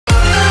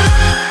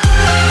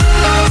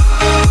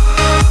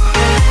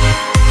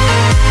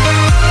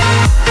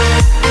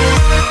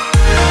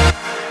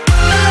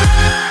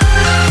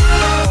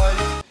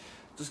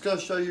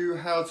show you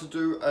how to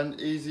do an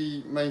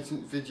easy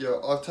maintenance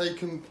video. I've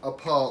taken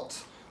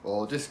apart,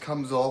 or this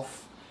comes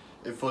off,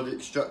 for the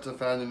extractor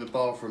fan in the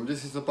bathroom.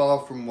 This is the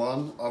bathroom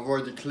one. I've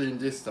already cleaned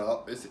this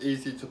up. It's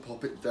easy to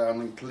pop it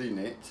down and clean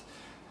it.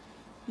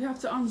 You have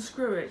to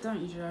unscrew it, don't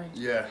you, Jay?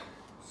 Yeah.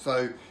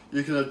 So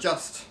you can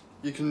adjust.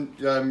 You can,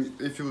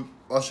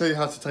 I'll show you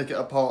how to take it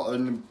apart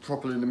and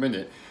properly in a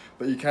minute.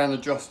 But you can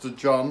adjust the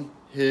drum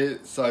here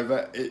so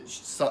that it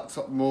sucks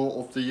up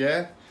more of the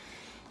air.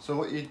 So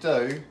what you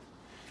do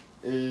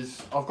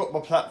is, I've got my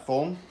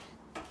platform.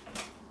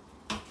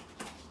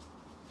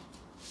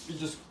 You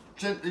just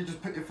gently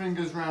put your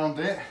fingers around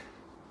it,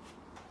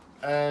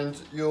 and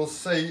you'll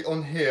see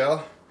on here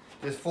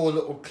there's 4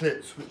 little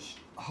clips which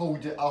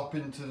hold it up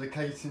into the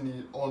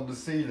casing on the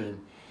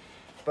ceiling.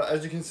 But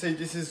as you can see,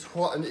 this is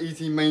quite an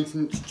easy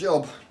maintenance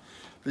job,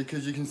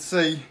 because you can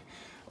see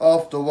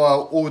after a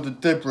while all the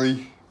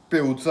debris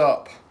builds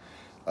up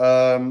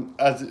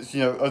as it's,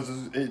 as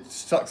it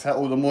sucks out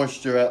all the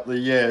moisture out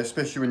the air,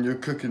 especially when you're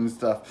cooking and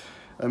stuff.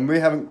 And we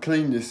haven't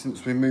cleaned this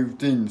since we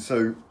moved in,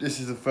 so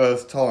this is the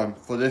first time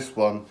for this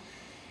one.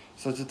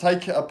 So to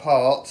take it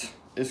apart,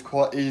 it's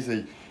quite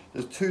easy.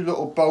 There's 2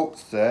 little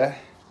bolts there.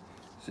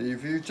 So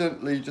if you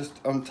gently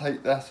just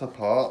untake that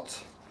apart.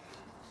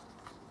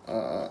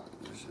 So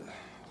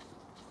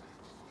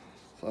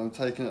I'm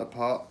taking it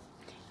apart.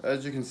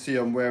 As you can see,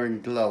 I'm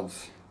wearing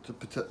gloves to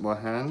protect my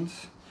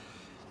hands.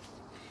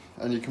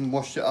 And you can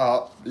wash it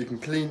up. You can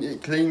clean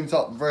it. Cleans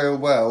up very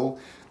well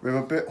with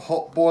a bit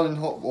boiling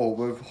hot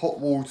water, with hot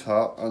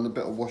water and a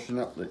bit of washing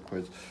up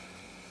liquid.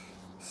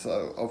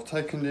 So I've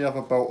taken the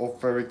other bolt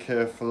off very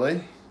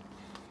carefully,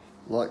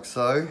 like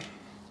so.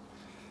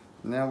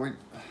 Now we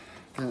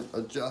can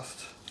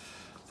adjust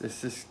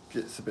this. This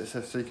gets a bit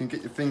stiff, so you can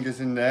get your fingers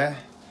in there,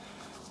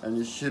 and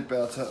you should be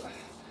able to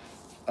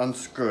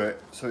unscrew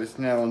it. So it's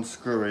now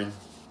unscrewing.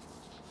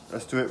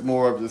 Let's do it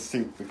more over the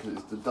sink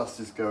because the dust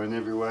is going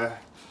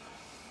everywhere.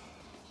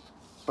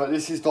 But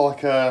this is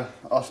like I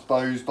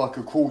suppose, like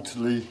a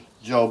quarterly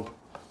job,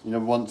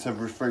 once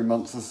every 3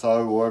 months or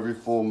so, or every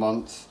 4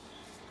 months.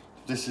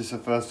 This is the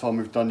first time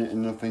we've done it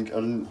in, I think,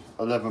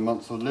 11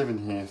 months of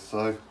living here,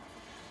 so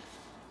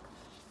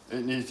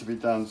it needs to be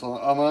done. So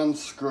I'm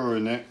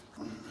unscrewing it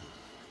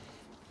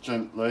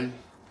gently,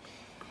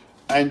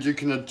 and you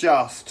can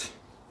adjust.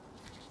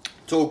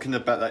 Talking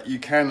about that, you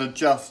can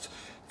adjust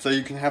so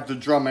you can have the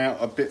drum out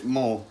a bit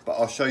more, but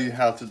I'll show you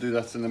how to do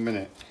that in a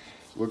minute.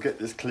 We'll get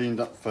this cleaned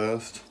up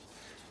first.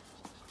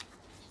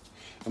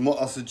 And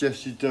what I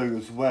suggest you do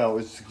as well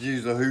is to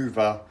use a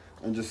hoover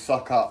and just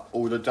suck up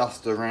all the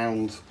dust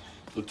around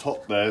the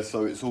top there,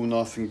 so it's all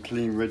nice and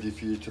clean, ready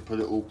for you to put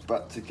it all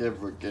back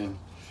together again.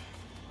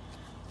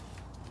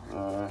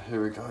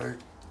 Here we go.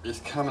 It's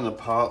coming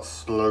apart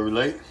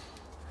slowly.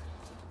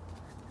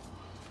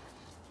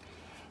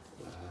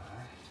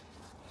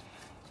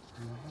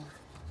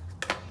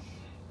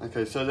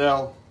 Okay, so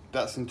now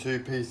that's in 2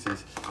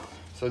 pieces.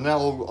 So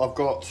now I've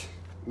got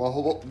my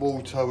hot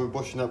water with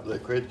washing up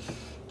liquid.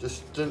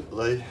 Just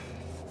gently,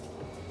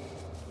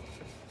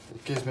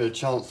 it gives me a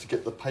chance to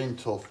get the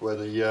paint off where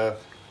I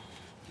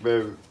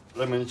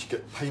managed to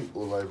get paint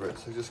all over it.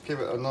 So just give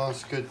it a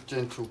nice, good,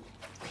 gentle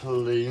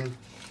clean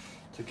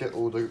to get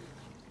all the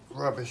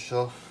rubbish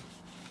off.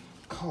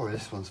 God,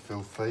 this one's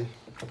filthy.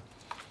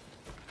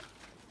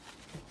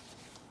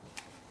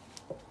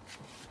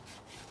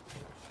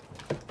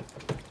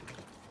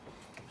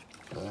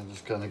 I'm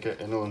just going to get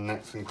in all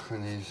necks and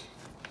crannies,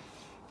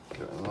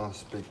 get a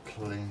nice big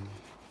clean.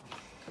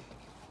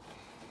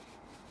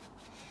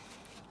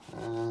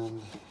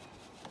 And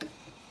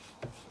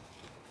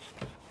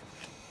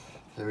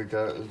here we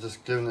go,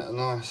 just giving it a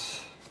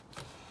nice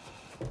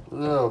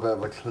little bit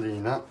of a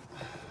clean up.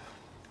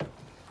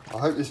 I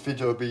hope this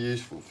video will be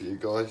useful for you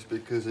guys,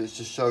 because it's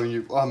just showing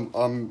you,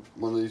 I'm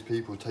one of these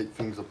people who take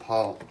things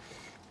apart,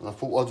 and I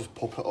thought I'd just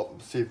pop it up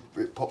and see if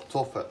it popped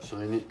off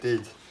actually, and it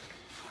did.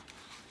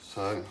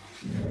 So,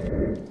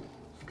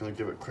 just going to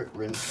give it a quick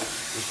rinse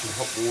with some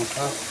hot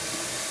water.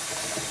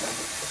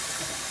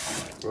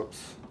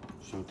 Whoops,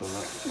 should have done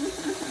that.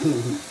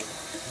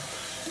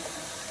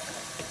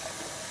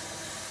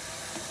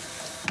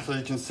 So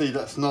you can see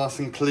that's nice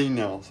and clean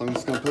now. So I'm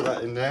just going to put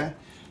that in there.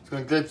 It's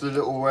going to give the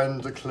little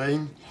end a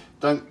clean.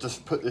 Don't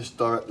just put this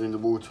directly in the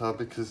water,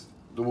 because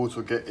the water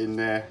will get in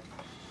there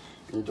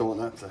and you don't want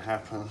that to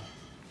happen.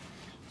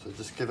 So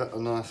just give it a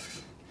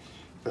nice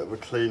bit of a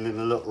clean and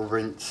a little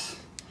rinse,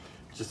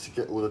 just to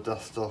get all the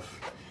dust off,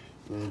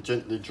 and then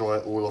gently dry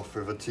it all off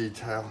with a tea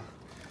towel.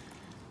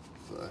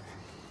 So,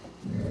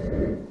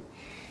 and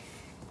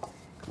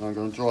I'm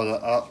going to dry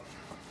that up,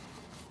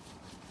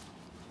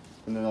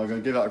 and then I'm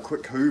going to give that a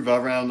quick hoover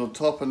around the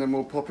top, and then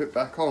we'll pop it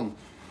back on.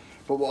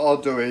 But what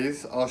I'll do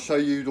is, I'll show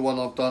you the one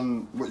I've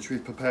done, which we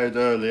prepared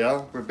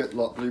earlier. We're a bit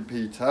like Blue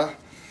Peter.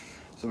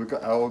 So we've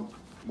got our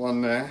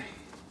one there,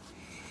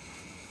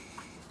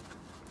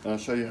 and I'll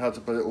show you how to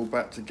put it all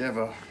back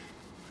together.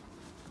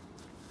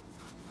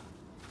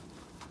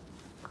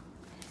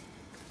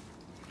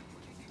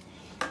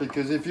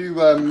 because if you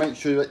make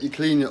sure that you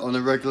clean it on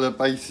a regular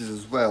basis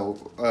as well,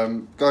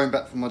 going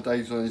back from my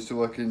days when I used to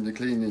work in the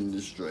cleaning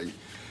industry,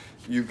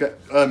 you get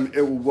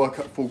it will work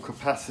at full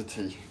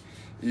capacity.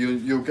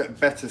 You'll get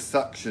better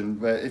suction,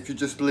 where if you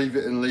just leave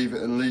it and leave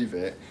it and leave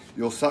it,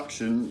 your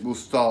suction will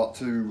start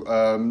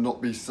to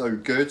not be so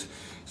good.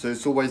 So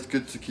it's always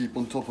good to keep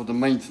on top of the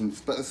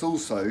maintenance, but it's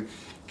also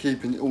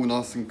keeping it all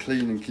nice and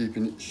clean and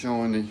keeping it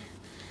shiny,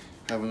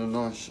 having a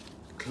nice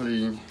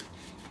clean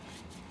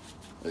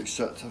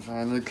extractor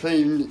fan. The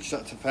clean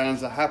extractor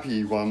fan's a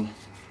happy one.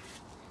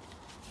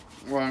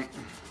 Right,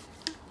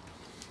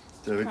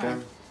 there we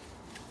go.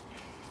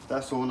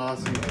 That's all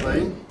nice and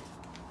clean.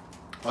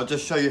 I'll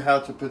just show you how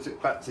to put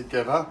it back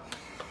together.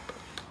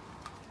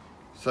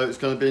 So it's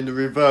going to be in the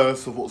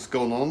reverse of what's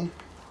gone on.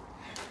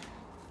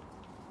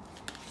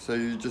 So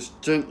you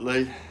just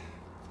gently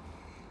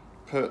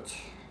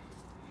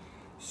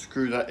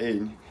screw that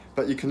in,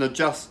 but you can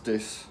adjust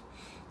this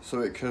so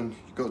it can,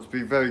 you've got to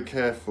be very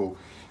careful,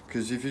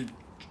 because if you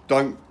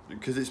don't,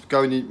 because it's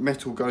going in,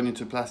 metal going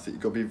into plastic,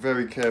 you've got to be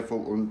very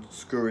careful on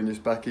screwing this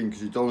back in,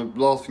 because you don't want,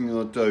 the last thing you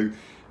want to do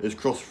is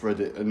cross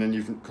thread it and then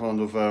you've kind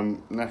of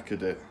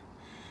knackered it.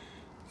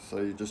 So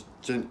you just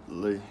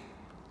gently,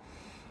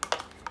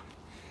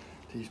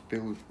 these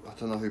build, I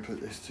don't know who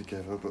put this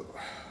together, but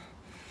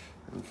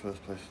in the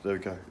first place, there we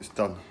go, it's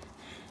done.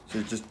 So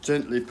you just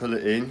gently pull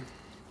it in,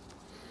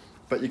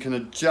 but you can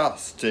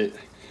adjust it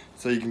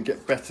so you can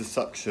get better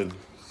suction.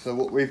 So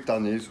what we've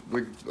done is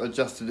we've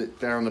adjusted it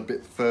down a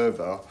bit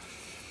further,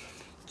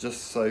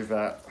 just so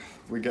that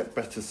we get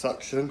better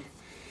suction,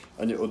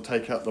 and it will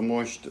take out the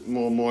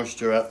more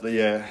moisture out the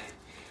air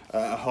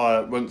at a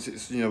higher, once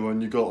it's, you know,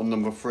 when you got on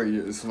number 3,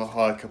 it's on a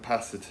higher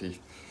capacity.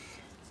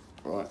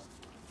 Right.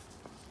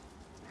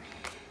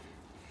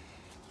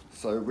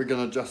 So we're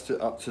going to adjust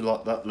it up to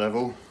like that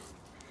level,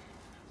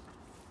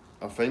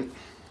 I think.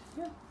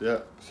 Yeah. Yeah,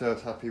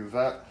 Sarah's happy with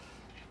that.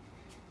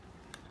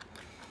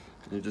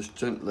 You just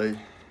gently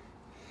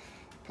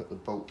put the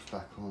bolts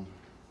back on.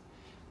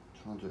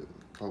 Try and do it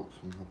with bolts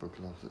and rubber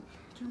gloves.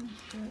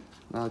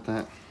 No,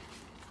 that.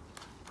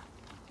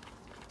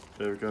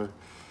 There we go.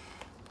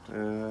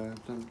 I'll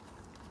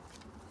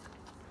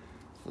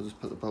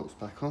just put the bolts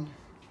back on.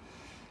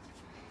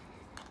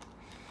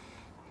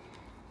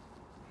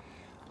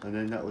 And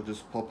then that will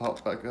just pop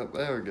up back up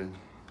there again.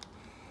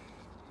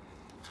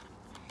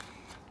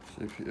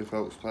 So you put your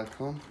bolts back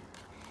on.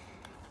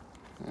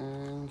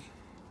 And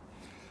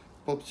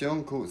Bob's your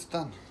uncle, it's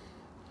done.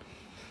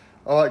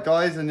 Alright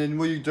guys, and then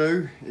what you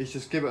do is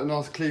just give it a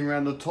nice clean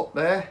around the top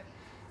there,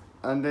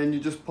 and then you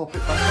just pop it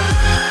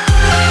back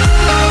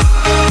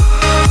on.